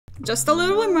Just a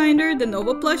little reminder, the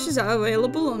Nova plush is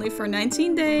available only for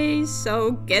 19 days,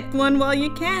 so get one while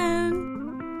you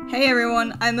can. Hey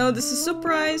everyone, I know this is a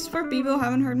surprise for people who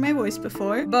haven't heard my voice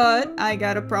before, but I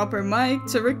got a proper mic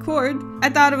to record.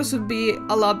 I thought it would be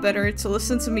a lot better to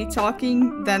listen to me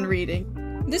talking than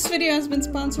reading. This video has been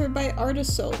sponsored by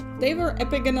Artisol. They were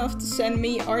epic enough to send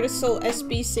me Artisol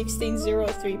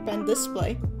SP1603 pen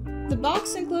display. The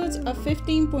box includes a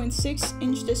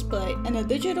 15.6-inch display and a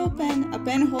digital pen, a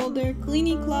pen holder,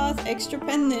 cleaning cloth, extra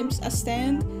pen nibs, a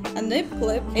stand, a nib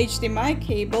clip, HDMI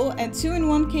cable, and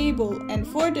 2-in-1 cable, and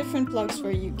 4 different plugs for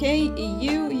UK,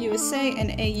 EU, USA,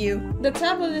 and AU. The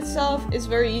tablet itself is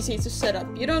very easy to set up.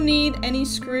 You don't need any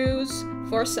screws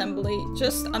for assembly.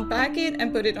 Just unpack it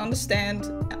and put it on the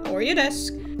stand or your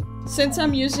desk. Since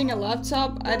I'm using a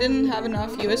laptop, I didn't have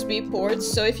enough USB ports,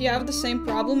 so if you have the same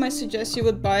problem, I suggest you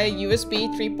would buy a USB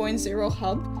 3.0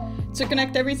 hub to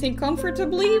connect everything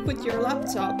comfortably with your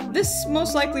laptop. This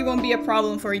most likely won't be a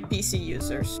problem for PC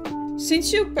users.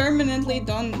 Since you permanently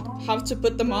don't have to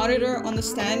put the monitor on the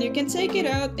stand, you can take it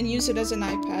out and use it as an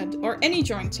iPad or any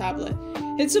drawing tablet.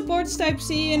 It supports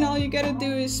Type-C, and all you gotta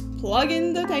do is plug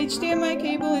in the HDMI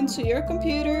cable into your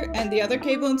computer and the other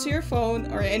cable into your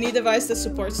phone or any device that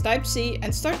supports Type-C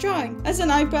and start drawing. As an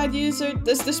iPad user,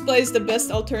 this display is the best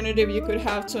alternative you could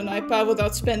have to an iPad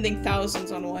without spending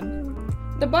thousands on one.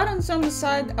 The buttons on the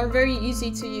side are very easy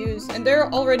to use and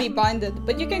they're already binded,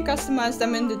 but you can customize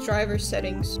them in the driver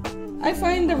settings. I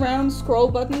find the round scroll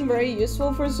button very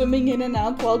useful for zooming in and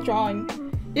out while drawing.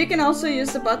 You can also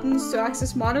use the buttons to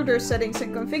access monitor settings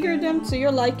and configure them to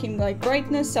your liking, like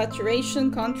brightness,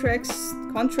 saturation,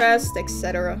 contrast,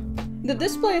 etc. The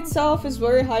display itself is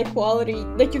very high quality,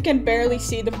 like you can barely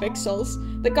see the pixels.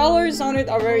 The colors on it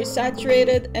are very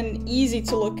saturated and easy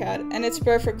to look at, and it's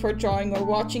perfect for drawing or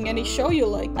watching any show you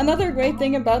like. Another great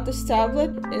thing about this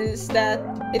tablet is that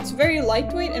it's very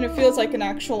lightweight and it feels like an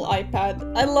actual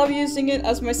iPad. I love using it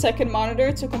as my second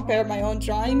monitor to compare my own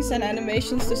drawings and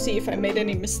animations to see if I made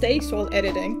any mistakes while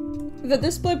editing. The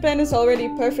display pen is already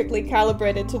perfectly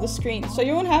calibrated to the screen, so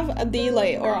you won't have a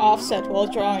delay or offset while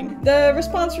drawing. The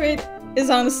response rate is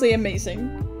honestly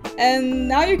amazing. And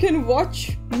now you can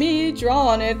watch me draw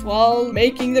on it while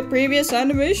making the previous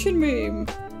animation meme.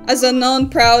 As a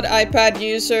non-proud iPad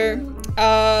user,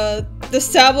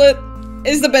 this tablet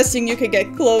is the best thing you could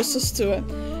get closest to it.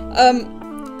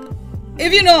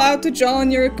 If you know how to draw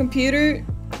on your computer,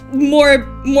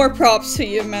 more props to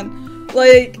you, man.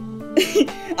 Like,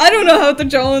 I don't know how to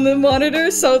draw on the monitor,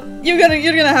 so you're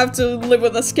gonna have to live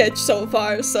with a sketch so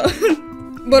far, so.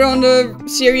 But on the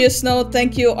serious note,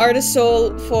 thank you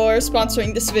Artisol for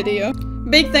sponsoring this video.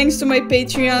 Big thanks to my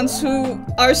Patreons who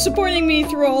are supporting me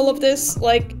through all of this.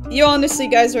 Like, you honestly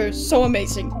guys are so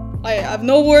amazing. I have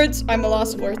no words, I'm a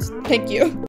loss of words. Thank you.